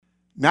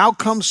Now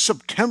comes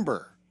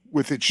September,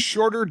 with its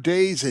shorter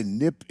days and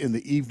nip in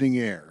the evening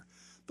air.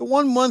 The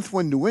one month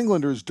when New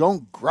Englanders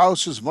don't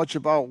grouse as much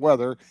about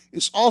weather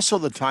is also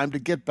the time to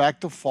get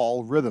back to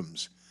fall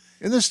rhythms.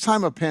 In this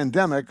time of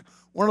pandemic,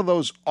 one of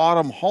those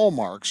autumn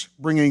hallmarks,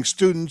 bringing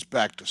students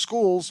back to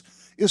schools,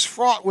 is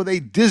fraught with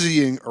a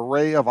dizzying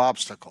array of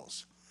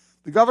obstacles.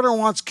 The governor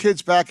wants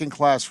kids back in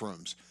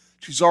classrooms.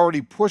 She's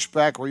already pushed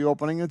back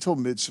reopening until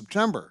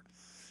mid-September.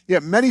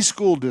 Yet many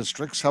school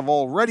districts have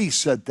already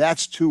said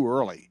that's too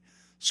early.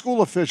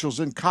 School officials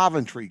in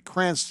Coventry,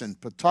 Cranston,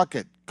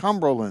 Pawtucket,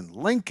 Cumberland,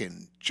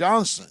 Lincoln,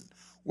 Johnston,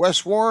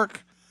 West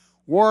Warwick,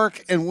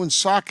 and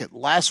Woonsocket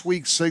last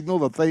week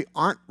signaled that they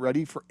aren't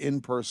ready for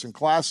in-person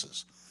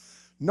classes.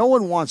 No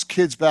one wants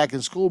kids back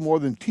in school more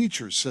than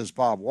teachers, says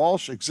Bob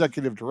Walsh,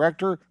 executive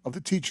director of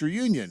the teacher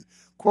union.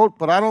 Quote,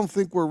 but I don't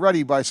think we're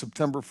ready by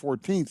September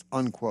 14th,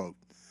 unquote.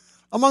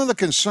 Among the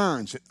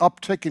concerns, an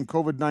uptick in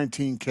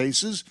COVID-19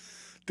 cases,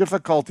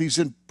 difficulties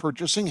in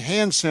purchasing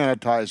hand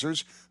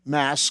sanitizers,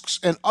 masks,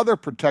 and other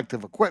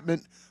protective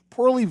equipment,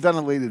 poorly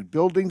ventilated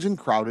buildings, and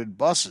crowded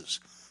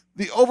buses.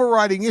 The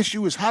overriding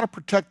issue is how to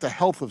protect the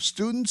health of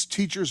students,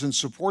 teachers, and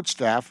support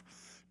staff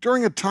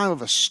during a time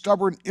of a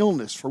stubborn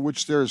illness for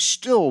which there is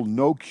still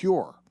no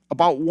cure.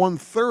 About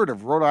 1/3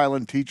 of Rhode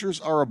Island teachers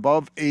are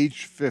above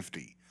age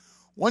 50.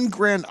 One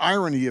grand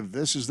irony of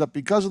this is that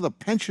because of the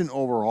pension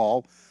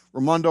overhaul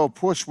Raimondo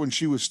pushed when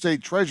she was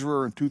state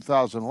treasurer in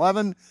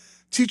 2011,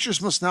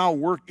 teachers must now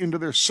work into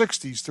their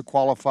 60s to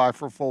qualify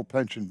for full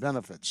pension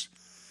benefits.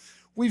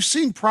 We've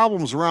seen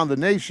problems around the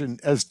nation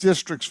as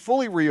districts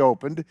fully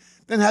reopened,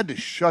 then had to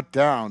shut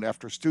down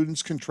after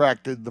students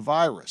contracted the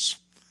virus.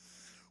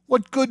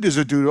 What good does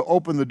it do to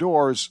open the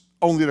doors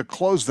only to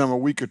close them a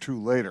week or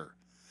two later?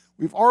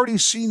 We've already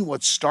seen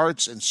what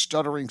starts and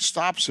stuttering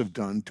stops have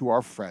done to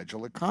our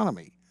fragile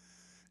economy.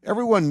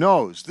 Everyone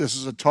knows this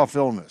is a tough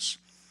illness.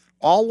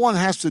 All one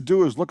has to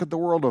do is look at the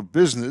world of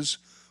business,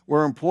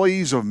 where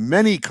employees of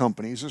many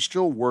companies are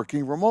still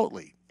working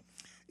remotely.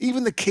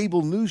 Even the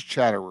cable news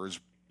chatterers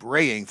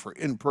braying for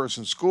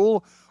in-person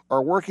school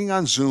are working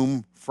on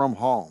Zoom from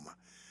home.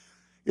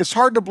 It's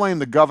hard to blame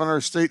the governor,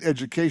 state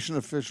education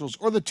officials,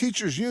 or the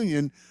teachers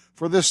union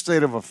for this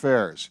state of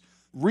affairs.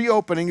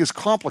 Reopening is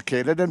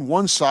complicated and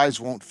one size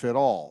won't fit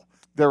all.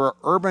 There are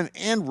urban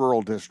and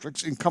rural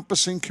districts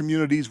encompassing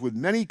communities with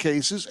many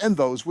cases and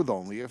those with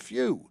only a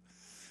few.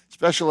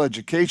 Special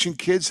education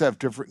kids have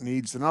different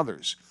needs than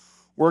others.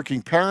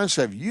 Working parents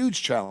have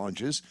huge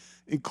challenges,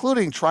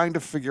 including trying to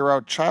figure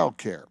out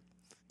childcare.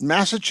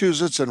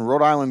 Massachusetts and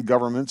Rhode Island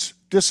governments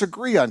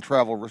disagree on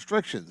travel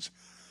restrictions.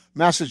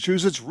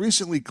 Massachusetts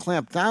recently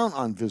clamped down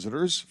on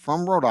visitors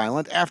from Rhode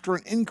Island after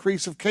an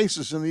increase of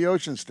cases in the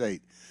Ocean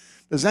State.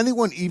 Does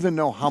anyone even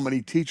know how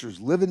many teachers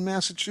live in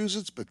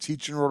Massachusetts but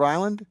teach in Rhode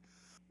Island?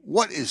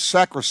 What is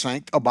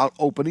sacrosanct about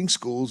opening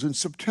schools in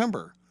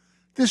September?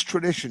 This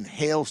tradition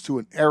hails to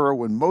an era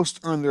when most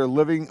earned their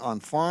living on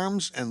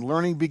farms and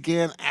learning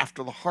began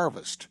after the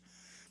harvest.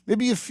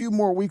 Maybe a few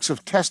more weeks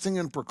of testing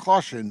and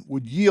precaution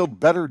would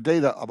yield better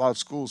data about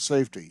school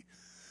safety.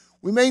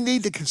 We may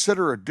need to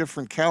consider a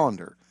different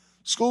calendar.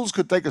 Schools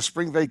could take a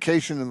spring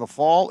vacation in the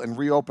fall and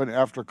reopen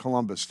after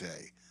Columbus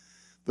Day.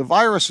 The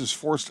virus has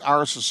forced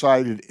our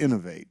society to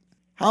innovate.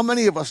 How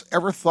many of us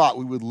ever thought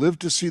we would live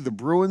to see the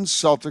Bruins,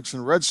 Celtics,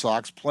 and Red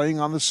Sox playing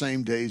on the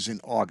same days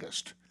in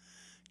August?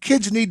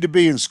 Kids need to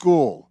be in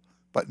school,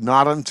 but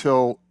not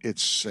until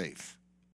it's safe.